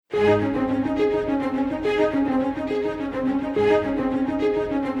We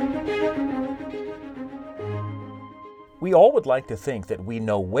all would like to think that we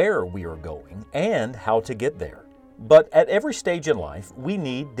know where we are going and how to get there. But at every stage in life, we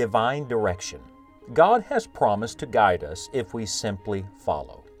need divine direction. God has promised to guide us if we simply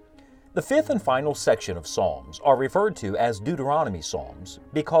follow. The fifth and final section of Psalms are referred to as Deuteronomy Psalms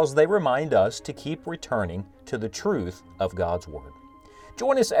because they remind us to keep returning to the truth of God's Word.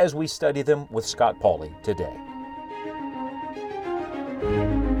 Join us as we study them with Scott Pauley today.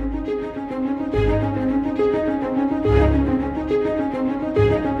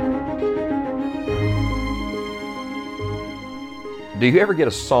 Do you ever get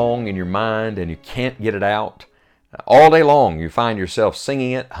a song in your mind and you can't get it out? All day long you find yourself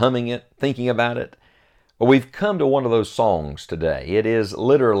singing it, humming it, thinking about it. Well, we've come to one of those songs today. It is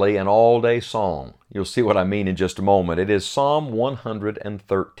literally an all-day song. You'll see what I mean in just a moment. It is Psalm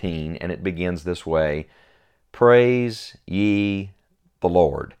 113, and it begins this way: Praise ye the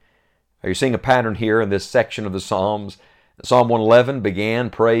Lord. Are you seeing a pattern here in this section of the Psalms? Psalm 111 began,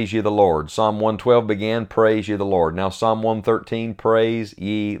 Praise ye the Lord. Psalm 112 began, Praise ye the Lord. Now Psalm 113, Praise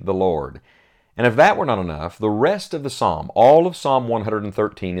ye the Lord. And if that were not enough, the rest of the Psalm, all of Psalm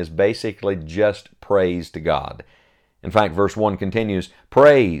 113 is basically just praise to God. In fact, verse 1 continues,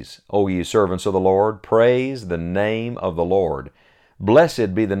 Praise, O ye servants of the Lord, praise the name of the Lord.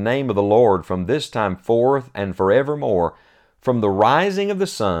 Blessed be the name of the Lord from this time forth and forevermore. From the rising of the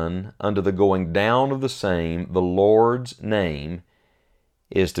sun unto the going down of the same, the Lord's name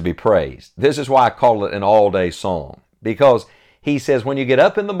is to be praised. This is why I call it an all-day song, because he says when you get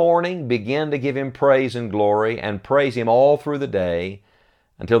up in the morning, begin to give Him praise and glory and praise Him all through the day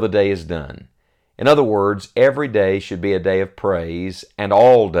until the day is done. In other words, every day should be a day of praise, and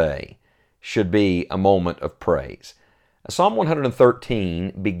all day should be a moment of praise. Psalm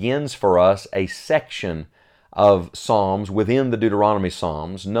 113 begins for us a section of Psalms within the Deuteronomy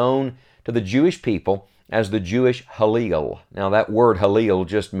Psalms, known to the Jewish people as the Jewish Hallel. Now that word Hallel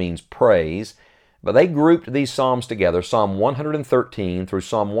just means praise, but they grouped these Psalms together, Psalm 113 through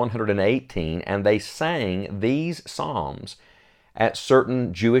Psalm 118, and they sang these Psalms at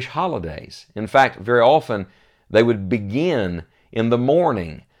certain Jewish holidays. In fact, very often they would begin in the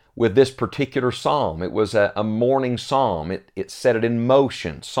morning with this particular psalm. It was a morning psalm. It set it in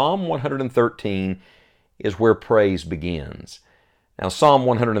motion. Psalm 113 is where praise begins. Now, Psalm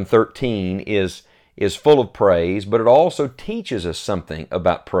 113 is full of praise, but it also teaches us something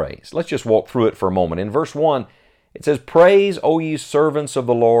about praise. Let's just walk through it for a moment. In verse 1, it says, Praise, O ye servants of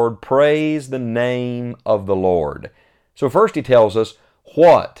the Lord, praise the name of the Lord. So first he tells us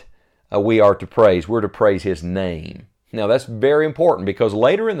what we are to praise. We're to praise His name. Now that's very important because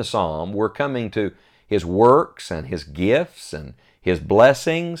later in the psalm, we're coming to His works and His gifts and His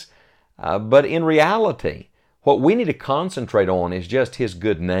blessings. But in reality, what we need to concentrate on is just His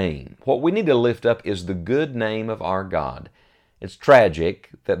good name. What we need to lift up is the good name of our God. It's tragic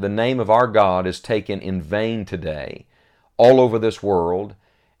that the name of our God is taken in vain today all over this world,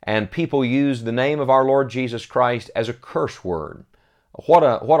 and people use the name of our Lord Jesus Christ as a curse word. What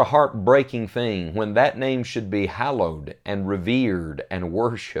a heartbreaking thing when that name should be hallowed and revered and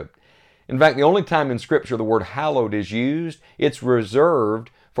worshiped. In fact, the only time in Scripture the word hallowed is used, it's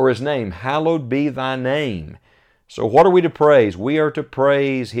reserved for His name. Hallowed be thy name. So what are we to praise? We are to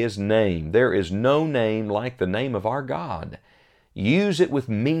praise His name. There is no name like the name of our God. Use it with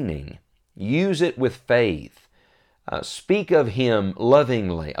meaning. Use it with faith. Speak of Him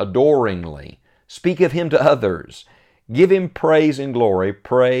lovingly, adoringly. Speak of Him to others. Give Him praise and glory.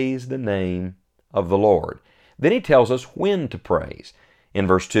 Praise the name of the Lord. Then he tells us when to praise. In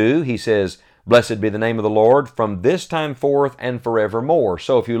verse 2, he says, Blessed be the name of the Lord from this time forth and forevermore.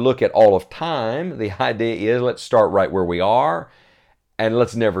 So if you look at all of time, the idea is let's start right where we are and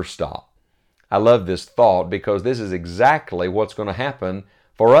let's never stop. I love this thought because this is exactly what's going to happen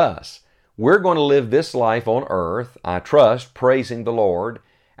for us. We're going to live this life on earth, I trust, praising the Lord.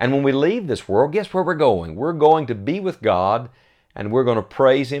 And when we leave this world, guess where we're going? We're going to be with God and we're going to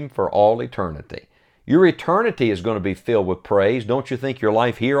praise Him for all eternity. Your eternity is going to be filled with praise. Don't you think your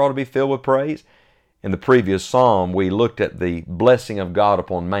life here ought to be filled with praise? In the previous psalm, we looked at the blessing of God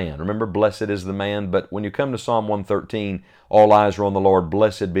upon man. Remember, blessed is the man. But when you come to Psalm 113, all eyes are on the Lord.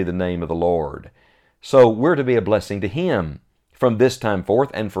 Blessed be the name of the Lord. So we're to be a blessing to Him from this time forth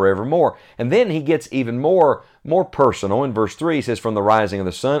and forevermore. And then he gets even more personal. In verse 3, he says, From the rising of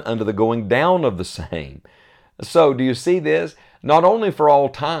the sun unto the going down of the same. So do you see this? Not only for all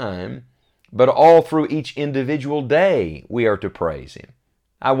time, but all through each individual day we are to praise Him.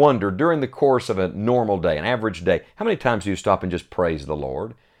 I wonder, during the course of a normal day, an average day, how many times do you stop and just praise the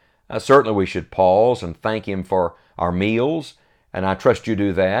Lord? Certainly we should pause and thank Him for our meals, and I trust you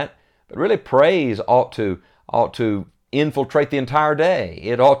do that. But really, praise ought to infiltrate the entire day.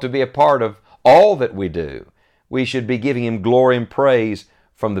 It ought to be a part of all that we do. We should be giving Him glory and praise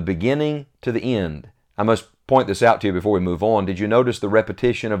from the beginning to the end. I must point this out to you before we move on. Did you notice the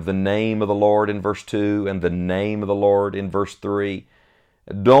repetition of the name of the Lord in verse 2 and the name of the Lord in verse 3?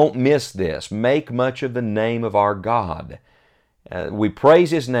 Don't miss this. Make much of the name of our God. We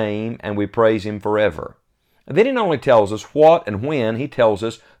praise His name and we praise Him forever. And then He not only tells us what and when, He tells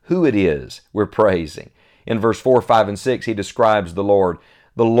us who it is we're praising. In verse 4, 5, and 6, He describes the Lord.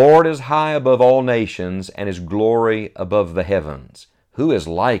 The Lord is high above all nations, and His glory above the heavens. Who is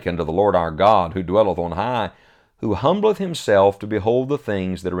like unto the Lord our God, who dwelleth on high, who humbleth Himself to behold the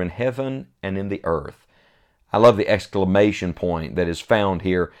things that are in heaven and in the earth? I love the exclamation point that is found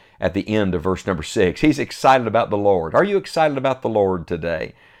here at the end of verse number 6. He's excited about the Lord. Are you excited about the Lord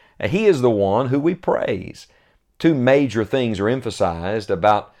today? He is the one who we praise. Two major things are emphasized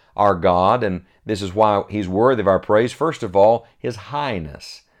about our God, and this is why He's worthy of our praise. First of all, His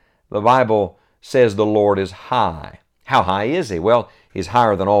highness. The Bible says the Lord is high. How high is He? Well, He's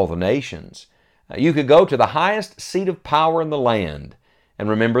higher than all the nations. You could go to the highest seat of power in the land, and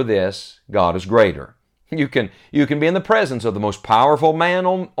remember this, God is greater. You can be in the presence of the most powerful man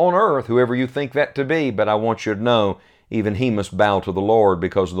on earth, whoever you think that to be, but I want you to know, even he must bow to the Lord,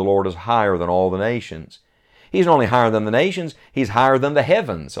 because the Lord is higher than all the nations. He's not only higher than the nations, He's higher than the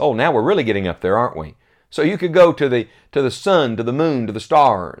heavens. Oh, now we're really getting up there, aren't we? So you could go to the sun, to the moon, to the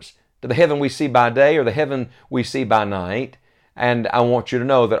stars, to the heaven we see by day or the heaven we see by night, and I want you to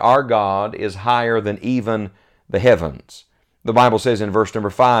know that our God is higher than even the heavens. The Bible says in verse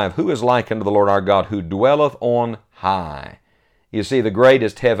number 5, Who is like unto the Lord our God, who dwelleth on high? You see, the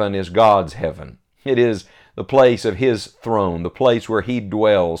greatest heaven is God's heaven. It is the place of His throne, the place where He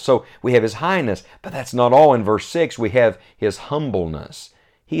dwells. So we have His highness, but that's not all. In verse 6, we have His humbleness.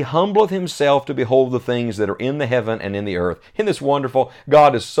 He humbleth Himself to behold the things that are in the heaven and in the earth. Isn't this wonderful?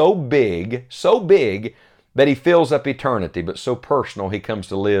 God is so big that He fills up eternity, but so personal He comes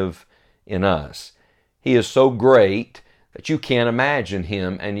to live in us. He is so great that you can't imagine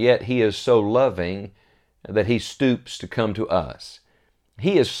Him, and yet He is so loving that He stoops to come to us.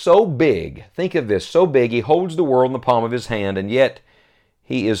 He is so big, think of this, so big, He holds the world in the palm of His hand, and yet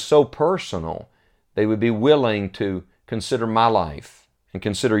He is so personal that He would be willing to consider my life and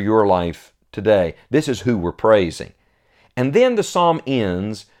consider your life today. This is who we're praising. And then the psalm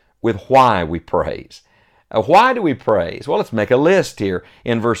ends with why we praise. Why do we praise? Well, let's make a list here.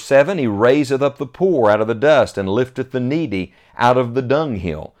 In verse 7, He raiseth up the poor out of the dust, and lifteth the needy out of the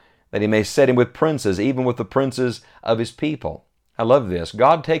dunghill, that He may set him with princes, even with the princes of His people. I love this.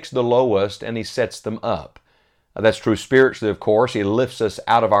 God takes the lowest and He sets them up. That's true spiritually, of course. He lifts us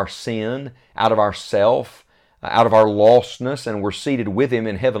out of our sin, out of our self, out of our lostness, and we're seated with Him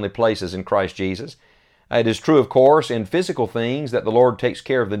in heavenly places in Christ Jesus. It is true, of course, in physical things that the Lord takes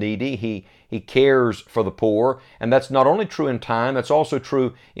care of the needy. He cares for the poor, and that's not only true in time, that's also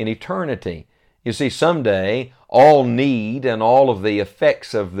true in eternity. You see, someday, all need and all of the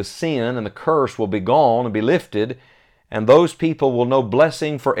effects of the sin and the curse will be gone and be lifted, and those people will know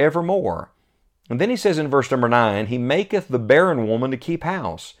blessing forevermore. And then He says in verse number 9, He maketh the barren woman to keep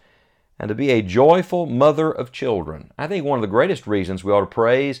house, and to be a joyful mother of children. I think one of the greatest reasons we ought to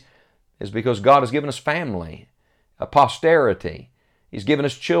praise is because God has given us family, a posterity. He's given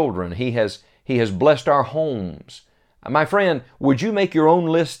us children. He has blessed our homes. My friend, would you make your own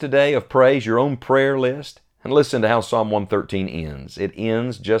list today of praise, your own prayer list? And listen to how Psalm 113 ends. It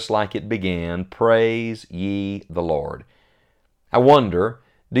ends just like it began, Praise ye the Lord. I wonder,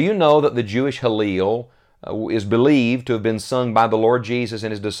 do you know that the Jewish Hallel is believed to have been sung by the Lord Jesus and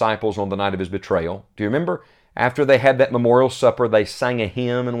His disciples on the night of His betrayal? Do you remember? After they had that memorial supper, they sang a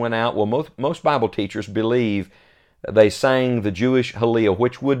hymn and went out. Well, most Bible teachers believe that they sang the Jewish Hallel,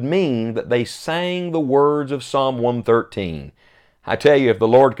 which would mean that they sang the words of Psalm 113. I tell you, if the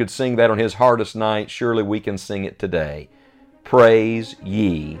Lord could sing that on His hardest night, surely we can sing it today. Praise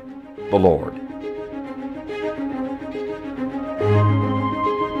ye the Lord.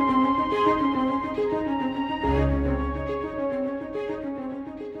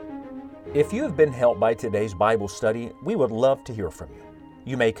 If you have been helped by today's Bible study, we would love to hear from you.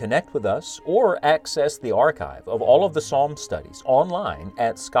 You may connect with us or access the archive of all of the Psalm studies online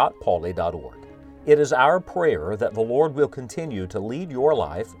at scottpauley.org. It is our prayer that the Lord will continue to lead your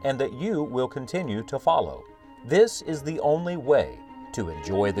life and that you will continue to follow. This is the only way to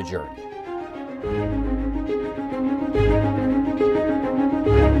enjoy the journey.